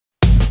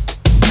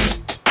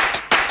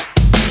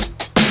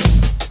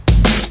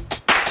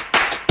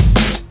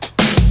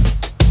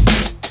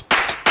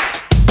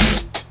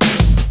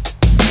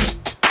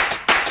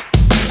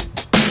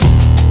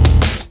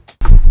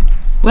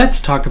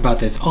talk about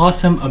this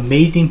awesome,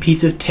 amazing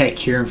piece of tech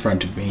here in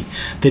front of me,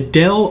 the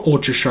Dell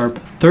UltraSharp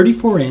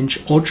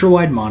 34-inch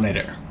ultra-wide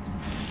monitor.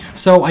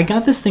 So I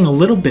got this thing a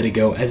little bit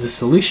ago as a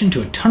solution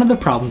to a ton of the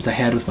problems I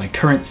had with my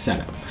current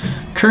setup.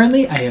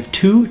 Currently I have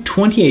two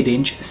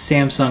 28-inch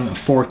Samsung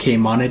 4K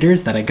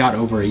monitors that I got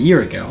over a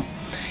year ago,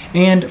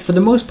 and for the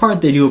most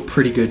part they do a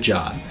pretty good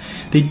job.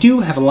 They do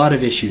have a lot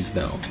of issues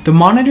though. The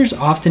monitors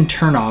often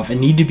turn off and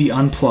need to be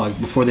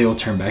unplugged before they will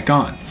turn back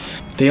on.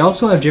 They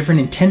also have different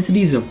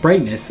intensities of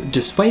brightness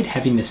despite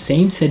having the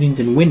same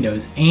settings in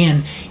Windows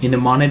and in the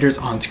monitor's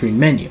on-screen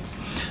menu.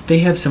 They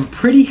have some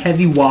pretty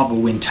heavy wobble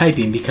when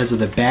typing because of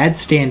the bad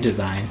stand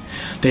design.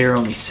 They are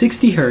only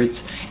 60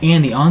 Hz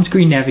and the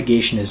on-screen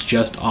navigation is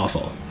just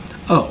awful.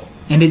 Oh,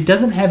 and it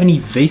doesn't have any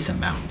VESA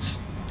mounts.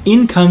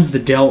 In comes the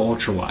Dell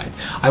Ultrawide.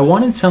 I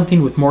wanted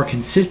something with more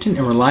consistent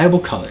and reliable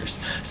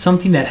colors,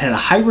 something that had a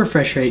high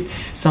refresh rate,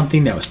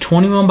 something that was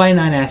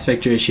 21:9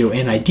 aspect ratio,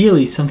 and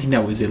ideally something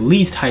that was at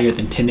least higher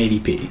than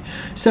 1080p.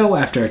 So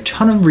after a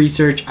ton of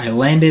research, I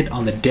landed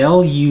on the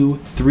Dell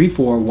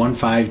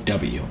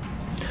U3415W.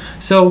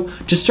 So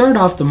to start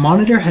off, the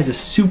monitor has a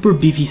super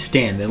beefy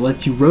stand that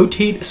lets you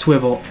rotate,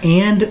 swivel,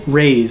 and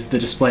raise the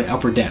display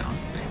up or down.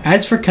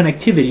 As for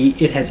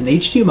connectivity, it has an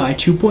HDMI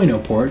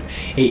 2.0 port,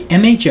 a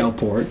MHL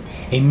port,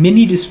 a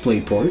mini display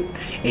port,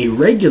 a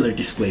regular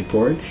display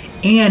port,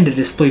 and a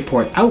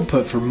DisplayPort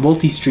output for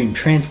multi-stream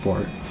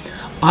transport,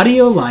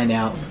 audio line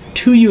out,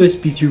 two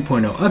USB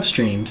 3.0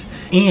 upstreams,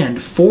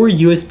 and four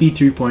USB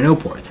 3.0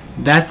 ports.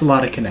 That's a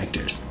lot of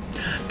connectors.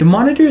 The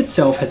monitor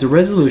itself has a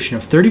resolution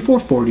of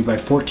 3440 by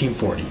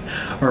 1440,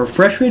 a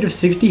refresh rate of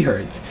 60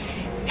 Hz,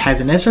 has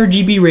an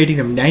sRGB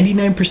rating of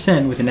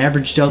 99% with an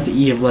average delta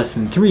E of less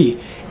than 3,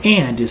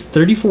 and is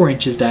 34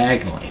 inches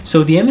diagonally.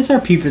 So the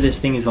MSRP for this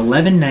thing is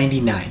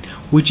 $11.99,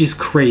 which is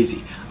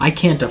crazy. I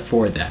can't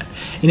afford that.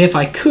 And if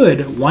I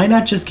could, why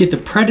not just get the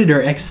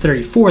Predator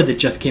X34 that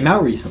just came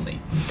out recently?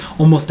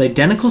 Almost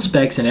identical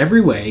specs in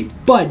every way,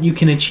 but you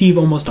can achieve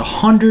almost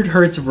 100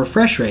 Hz of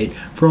refresh rate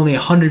for only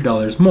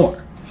 $100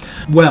 more.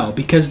 Well,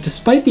 because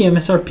despite the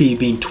MSRP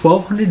being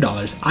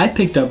 $1,200, I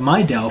picked up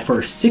my Dell for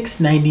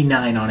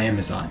 $699 on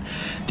Amazon.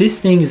 This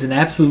thing is an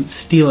absolute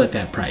steal at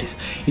that price.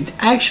 It's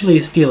actually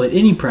a steal at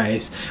any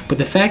price, but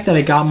the fact that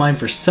I got mine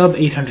for sub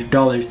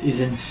 $800 is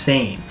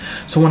insane.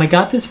 So when I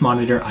got this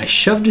monitor, I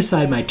shoved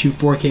aside my two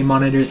 4K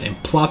monitors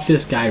and plopped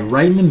this guy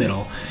right in the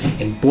middle,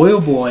 and boy oh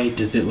boy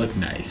does it look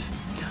nice.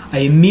 I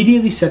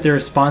immediately set the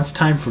response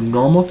time from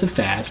normal to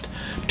fast,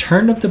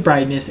 turned up the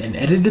brightness, and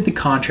edited the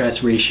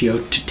contrast ratio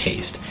to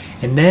taste.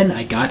 And then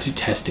I got to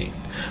testing.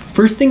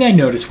 First thing I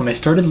noticed when I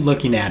started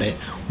looking at it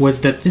was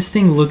that this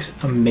thing looks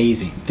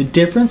amazing. The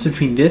difference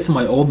between this and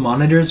my old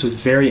monitors was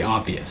very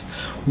obvious.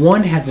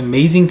 One has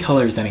amazing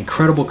colors and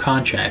incredible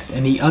contrast,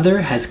 and the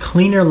other has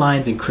cleaner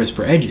lines and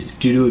crisper edges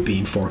due to it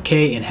being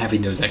 4K and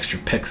having those extra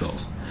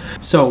pixels.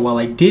 So while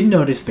I did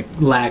notice the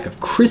lack of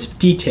crisp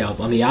details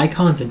on the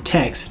icons and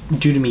text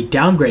due to me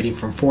downgrading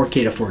from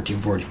 4K to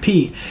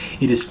 1440p,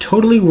 it is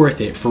totally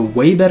worth it for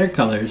way better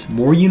colors,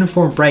 more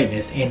uniform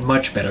brightness, and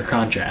much better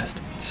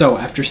contrast. So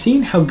after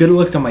seeing how good it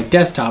looked on my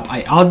desktop,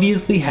 I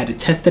obviously had to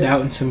test it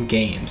out in some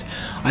games.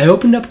 I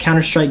opened up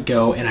Counter-Strike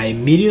Go and I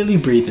immediately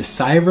breathed a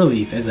sigh of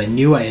relief as I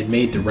knew I had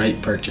made the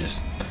right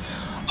purchase.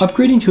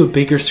 Upgrading to a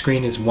bigger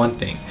screen is one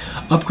thing.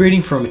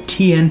 Upgrading from a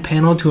TN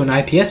panel to an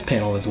IPS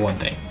panel is one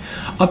thing.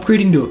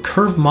 Upgrading to a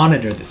curved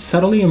monitor that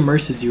subtly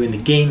immerses you in the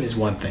game is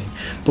one thing,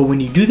 but when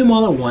you do them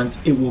all at once,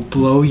 it will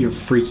blow your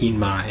freaking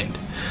mind.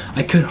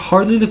 I could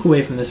hardly look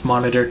away from this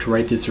monitor to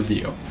write this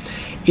review.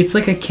 It's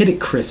like a kid at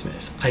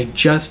Christmas. I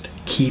just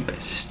keep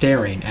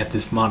staring at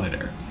this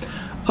monitor.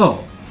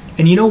 Oh,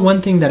 and you know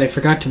one thing that I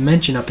forgot to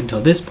mention up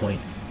until this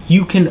point?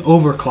 You can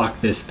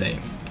overclock this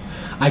thing.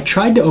 I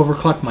tried to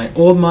overclock my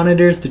old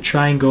monitors to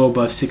try and go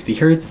above 60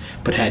 Hz,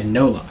 but had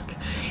no luck.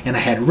 And I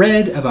had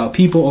read about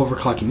people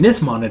overclocking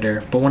this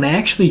monitor, but when I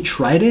actually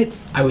tried it,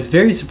 I was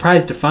very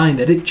surprised to find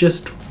that it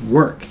just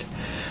worked.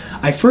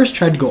 I first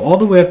tried to go all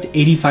the way up to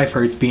 85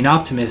 Hz being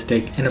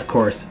optimistic, and of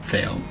course,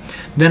 failed.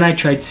 Then I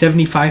tried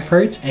 75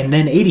 Hz and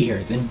then 80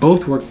 Hz, and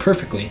both worked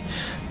perfectly.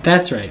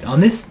 That's right,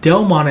 on this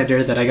Dell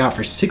monitor that I got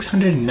for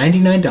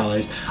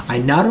 $699, I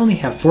not only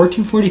have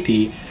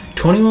 1440p,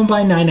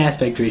 21:9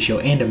 aspect ratio,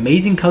 and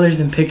amazing colors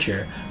in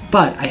picture,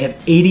 but I have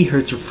 80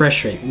 Hz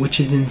refresh rate, which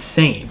is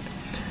insane.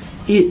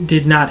 It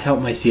did not help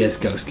my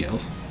CSGO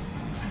skills.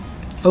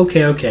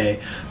 Okay,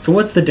 so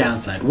what's the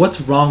downside?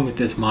 What's wrong with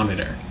this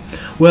monitor?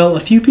 Well,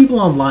 a few people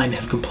online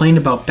have complained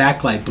about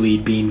backlight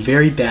bleed being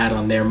very bad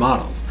on their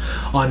models.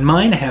 On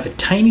mine I have a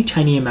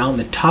tiny amount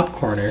in the top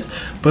corners,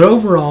 but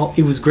overall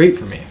it was great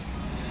for me.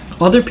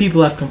 Other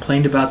people have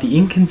complained about the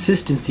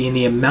inconsistency in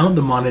the amount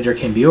the monitor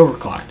can be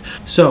overclocked,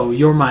 so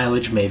your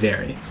mileage may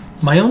vary.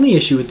 My only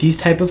issue with these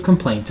type of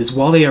complaints is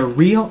while they are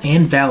real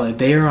and valid,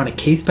 they are on a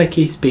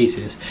case-by-case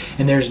basis,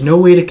 and there is no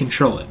way to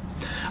control it.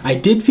 I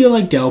did feel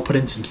like Dell put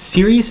in some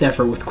serious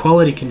effort with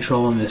quality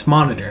control on this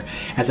monitor,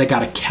 as I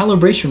got a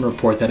calibration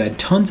report that had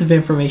tons of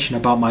information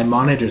about my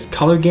monitor's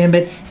color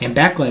gambit and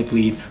backlight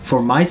bleed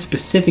for my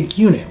specific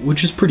unit,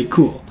 which is pretty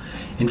cool.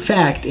 In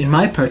fact, in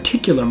my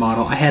particular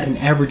model, I had an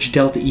average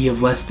delta E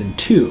of less than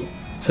 2,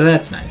 so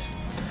that's nice.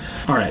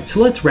 Alright, so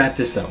let's wrap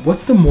this up.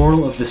 What's the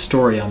moral of the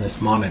story on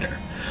this monitor?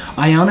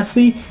 I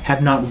honestly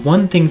have not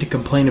one thing to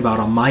complain about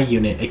on my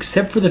unit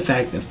except for the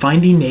fact that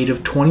finding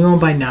native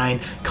 21:9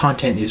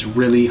 content is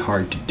really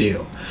hard to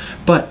do.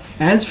 But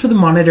as for the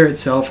monitor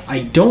itself, I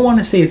don't want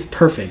to say it's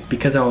perfect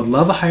because I would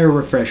love a higher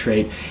refresh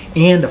rate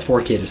and a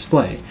 4K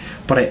display,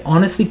 but I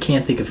honestly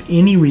can't think of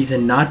any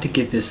reason not to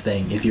get this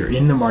thing if you're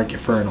in the market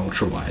for an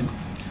ultrawide.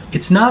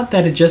 It's not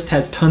that it just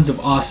has tons of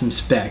awesome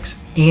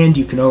specs and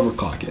you can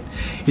overclock it.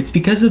 It's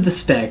because of the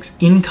specs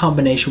in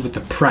combination with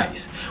the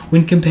price.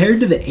 When compared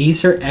to the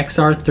Acer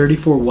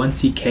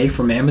XR341CK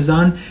from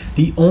Amazon,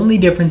 the only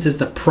difference is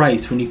the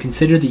price when you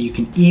consider that you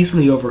can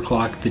easily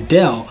overclock the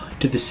Dell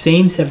to the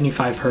same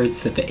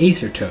 75Hz that the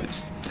Acer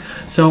totes.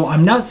 So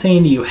I'm not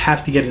saying that you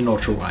have to get an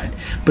ultrawide,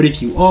 but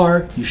if you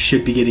are, you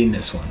should be getting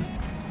this one.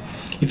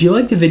 If you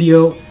liked the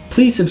video,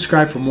 please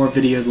subscribe for more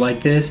videos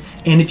like this,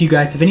 and if you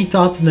guys have any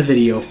thoughts on the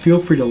video, feel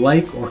free to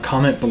like or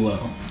comment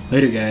below.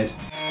 Later, guys.